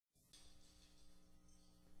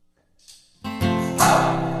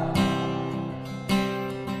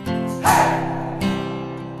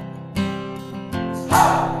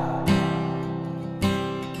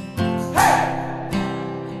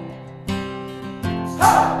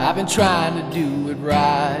I've been trying to do it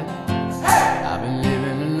right. I've been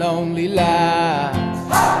living a lonely life.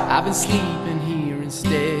 I've been sleeping here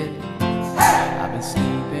instead. I've been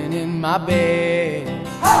sleeping in my bed.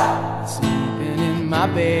 Sleeping in my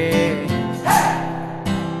bed.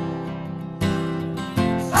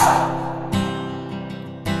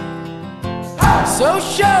 So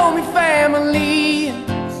show me family,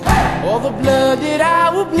 all the blood that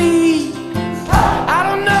I will bleed. I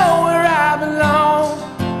don't know